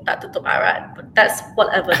me, tak tutup aurat. But that's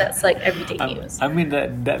whatever. That's like everyday news. I mean,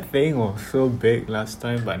 that thing was so big last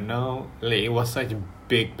time, but now, like, it was such a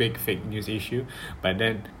big fake news issue. But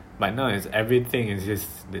now everything is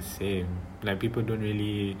just the same. Like, people don't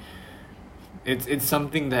really. It's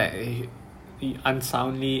something that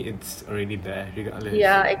unsoundly it's already there regardless.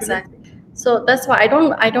 Yeah, exactly. So that's why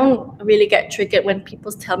I don't really get triggered when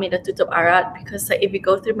people tell me to tutup aurat, because like if you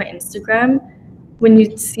go through my Instagram, when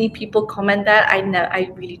you see people comment that, I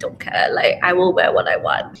really don't care. Like, I will wear what I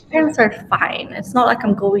want. Parents are fine. It's not like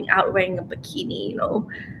I'm going out wearing a bikini, you know.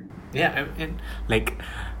 Yeah, and like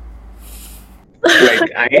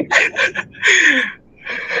I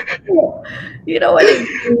you know what I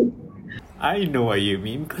mean? I know what you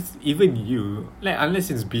mean, because even you, like, unless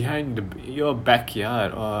it's behind your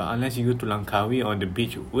backyard, or unless you go to Langkawi on the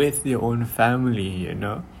beach with your own family, you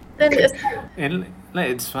know, Then it's and like,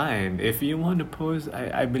 it's fine if you want to post.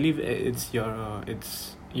 I believe it's your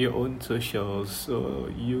own socials, so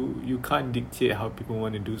you can't dictate how people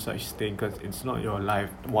want to do such thing, because it's not your life,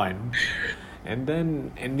 one. And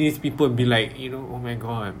these people be like, you know, oh my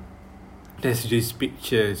god, there's these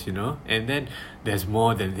pictures, you know, and then there's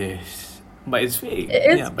more than this. But it's fake.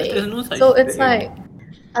 It is but fake. there's no such So it's thing. like,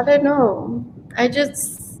 I don't know. I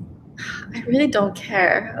really don't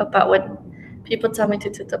care about when people tell me to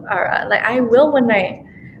tutup aurat. Like, I will when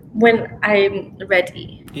I'm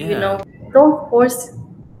ready. You know, don't force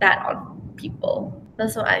that on people.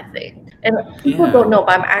 That's what I think. And people don't know,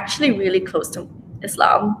 but I'm actually really close to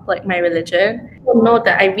Islam, like my religion. People know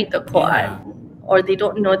that I read the Quran. Or they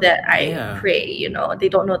don't know that I pray, you know. They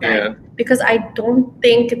don't know that. Because I don't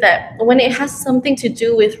think that when it has something to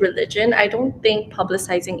do with religion, I don't think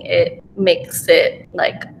publicizing it makes it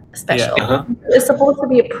like special. Uh-huh. It's supposed to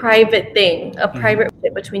be a private thing, a private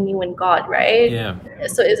relationship between you and God, right? Yeah.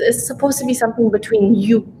 So it's supposed to be something between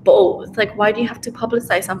you both. Like, why do you have to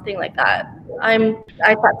publicize something like that? I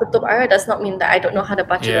tak tutup aurat does not mean that I don't know how to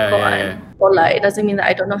baca the Quran. Or like, it doesn't mean that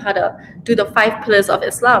I don't know how to do the 5 pillars of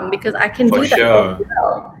Islam, because I can For do that sure. as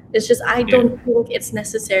well. It's just I don't think it's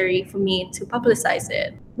necessary for me to publicize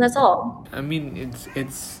it. That's all. I mean,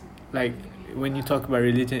 it's like when you talk about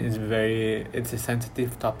religion, it's a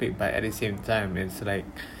sensitive topic, but at the same time, it's like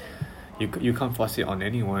you can't force it on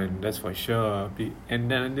anyone. That's for sure.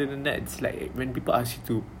 And then other than that, it's like when people ask you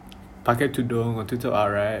to pakai tudung or tutup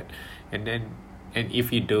aurat, and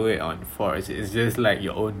if you do it on force, it's just like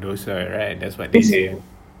your own dosa, right? That's what they say.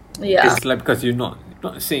 Yeah. It's like because you're not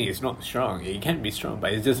saying it's not strong. It can be strong,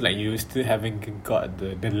 but it's just like you still haven't got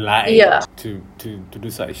the light to do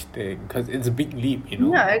such thing, because it's a big leap, you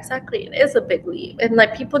know. Yeah, exactly. It is a big leap. And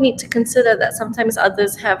like people need to consider that sometimes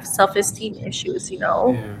others have self-esteem issues, you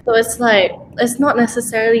know? Yeah. So it's like it's not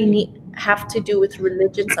necessarily have to do with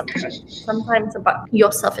religion sometimes. Sometimes about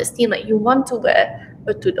your self-esteem. Like you want to wear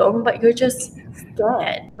a tudung, but you're just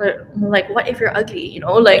scared. Like what if you're ugly, you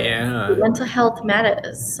know? Like Yeah. mental health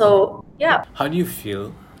matters. So yeah. How do you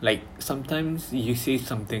feel? Like sometimes you say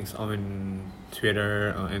some things on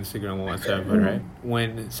Twitter or Instagram or whatever, right?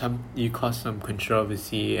 When you cause some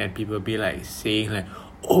controversy and people be like saying like,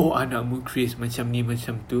 oh, anak Mukhriz macam ni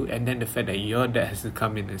macam tu, and then the fact that your dad has to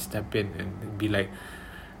come in and step in and be like,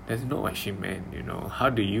 that's not what she meant, you know. How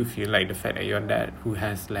do you feel like the fact that your dad, who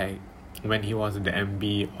has like, when he was the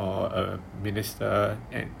MB or a minister,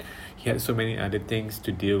 and he had so many other things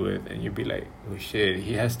to deal with, and you'd be like, oh shit,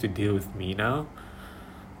 he has to deal with me now?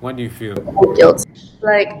 What do you feel? Guilt.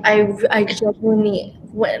 Like I genuinely,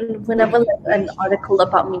 whenever like an article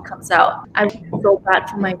about me comes out, I feel so bad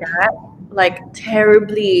for my dad. Like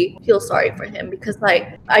terribly feel sorry for him, because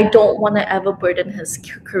like I don't want to ever burden his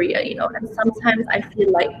career, you know. And sometimes I feel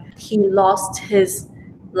like he lost his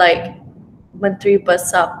like Menteri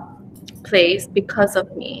Besar place because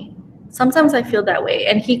of me. Sometimes I feel that way,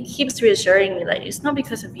 and he keeps reassuring me like it's not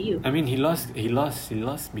because of you. I mean, he lost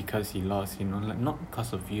because he lost, you know, like not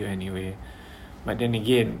because of you anyway. But then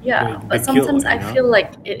again, but sometimes I feel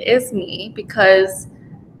like it is me, because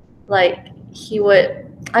like he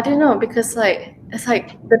would, I don't know, because like it's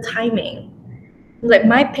like the timing. Like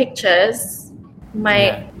my pictures,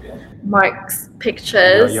 my Mark's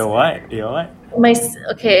pictures. You're what?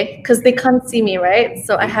 Okay, because they can't see me, right?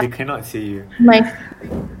 So they cannot see you. My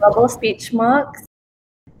bubble speech marks,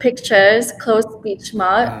 pictures, closed speech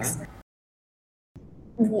marks,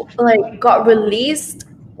 like got released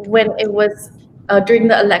when it was during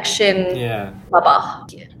the election. Yeah. Baba,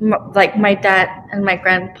 like my dad and my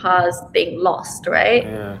grandpa's being lost, right?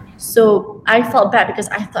 Yeah. So I felt bad because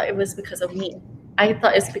I thought it was because of me. I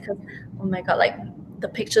thought it's because, oh my god, like the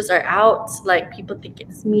pictures are out, like people think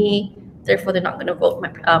it's me, therefore they're not gonna vote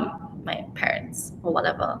my parents or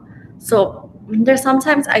whatever. So there's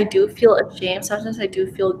sometimes I do feel ashamed, sometimes I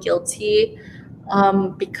do feel guilty,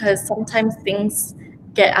 because sometimes things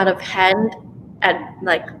get out of hand at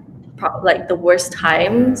like the worst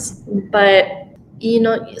times. But you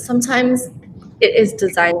know, sometimes it is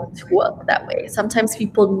designed to work that way. Sometimes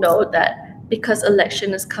people know that because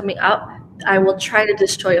election is coming up, I will try to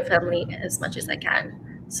destroy your family as much as I can.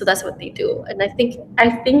 So that's what they do. And I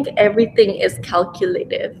think everything is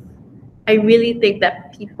calculative. I really think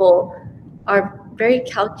that people are very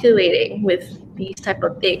calculating with these type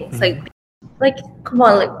of things. Like come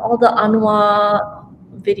on, like all the Anwar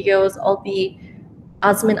videos, all the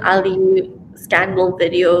Azmin Ali scandal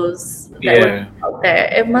videos that were out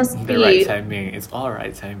there. It must be the right timing. It's all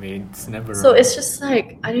right timing. It's never so wrong. It's just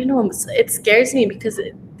like, I don't know, it scares me because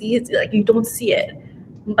these, like, you don't see it,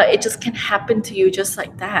 but it just can happen to you just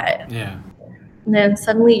like that. Yeah. And then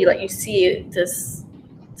suddenly you see this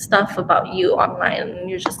stuff about you online and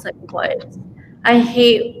you're just like, what? I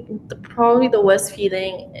hate, probably the worst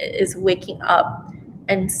feeling is waking up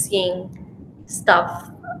and seeing stuff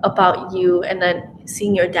about you and then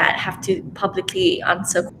seeing your dad have to publicly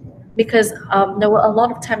answer, because there were a lot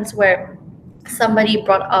of times where somebody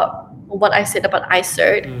brought up what I said about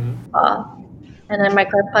ICERT, and then my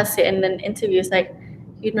grandpa said in an interview, is like,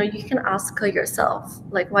 you know, you can ask her yourself.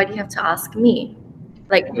 Like, why do you have to ask me?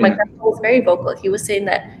 Like, my grandpa was very vocal. He was saying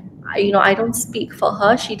that, you know, I don't speak for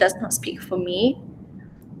her. She does not speak for me.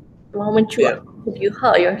 Why won't you interview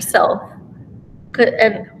her yourself?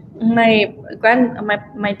 And my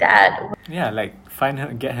dad. Yeah, like find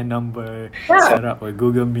her, get her number, set up a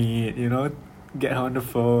Google Meet, you know, get her on the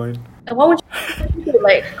phone. And why would you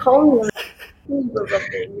like call me or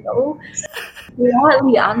something, you know?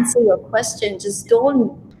 Gladly answer your question. Just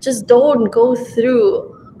don't just don't go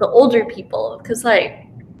through the older people, because like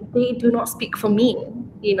they do not speak for me,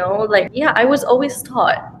 you know. Like, yeah, I was always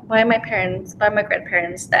taught by my parents, by my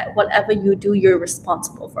grandparents, that whatever you do, you're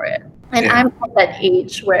responsible for it. And Yeah. I'm at that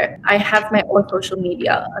age where I have my own social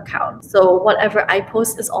media account. So whatever I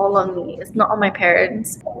post is all on me. It's not on my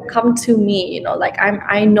parents. Come to me, you know, like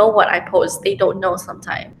I know what I post. They don't know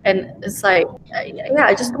sometimes. And it's like, yeah,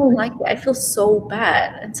 I just don't like it. I feel so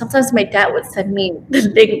bad. And sometimes my dad would send me the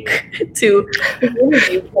link to his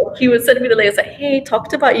interview. He would send me the link. It's like, hey,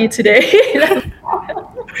 talked about you today.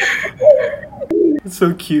 It's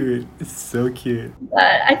so cute. It's so cute.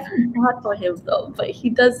 I feel bad for him though, but he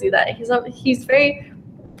does do that. He's very,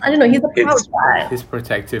 I don't know, he's a proud dad. He's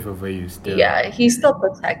protective over you still. Yeah, he's still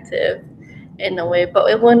protective in a way,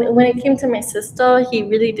 but when it came to my sister, he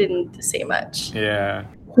really didn't say much. Yeah.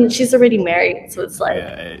 She's already married, so it's like,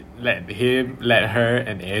 Yeah. Let her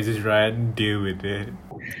and Aziz Ryan deal with it.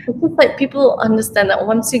 it's just like people understand that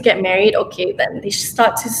once you get married, okay, then they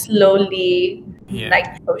start to slowly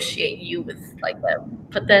like associate you with like them.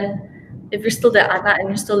 But then if you're still their anak and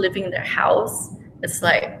you're still living in their house, it's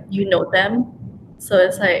like you know them. So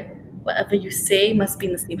it's like whatever you say must be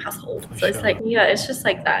in the same household. So it's like, yeah, it's just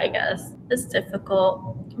like that, I guess. It's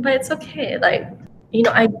difficult, but it's okay. Like, you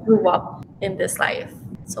know, I grew up in this life,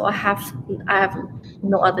 so I have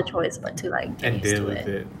no other choice but to like get And used deal to with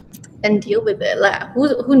it. and deal with it. Like,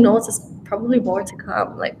 who knows? There's probably more to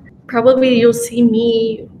come. Like, probably you'll see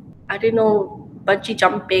me, I don't know, bungee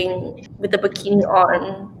jumping with a bikini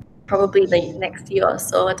on, probably the next year or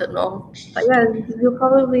so. I don't know. But yeah, you'll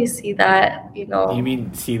probably see that, you know. You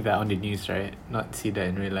mean see that on the news, right? Not see that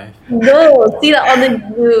in real life. No, see that on the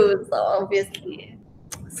news, obviously.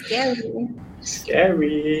 Scary.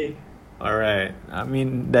 Scary. All right. I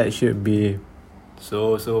mean, that should be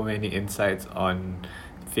so many insights on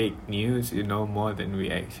fake news, you know, more than we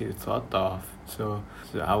actually thought of. So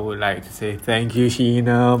I would like to say thank you,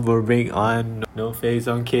 Sheena, for being on No Face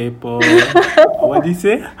on Kaypoh. What did you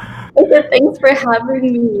say? I said thanks for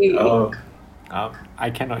having me. Oh, I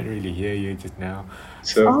cannot really hear you just now.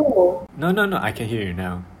 so Oh, No, I can hear you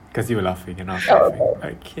now because you were laughing and I was Oh,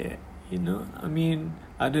 laughing. Okay, you know, I mean,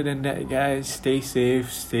 other than that, guys, stay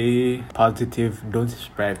safe, stay positive, don't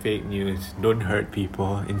spread fake news, don't hurt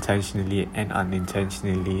people intentionally and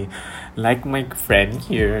unintentionally, like my friend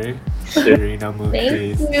here, Serena thank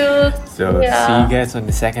Mukhriz. you. So see you guys on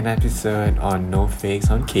the second episode on No Fakes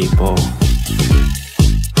on Kaypoh.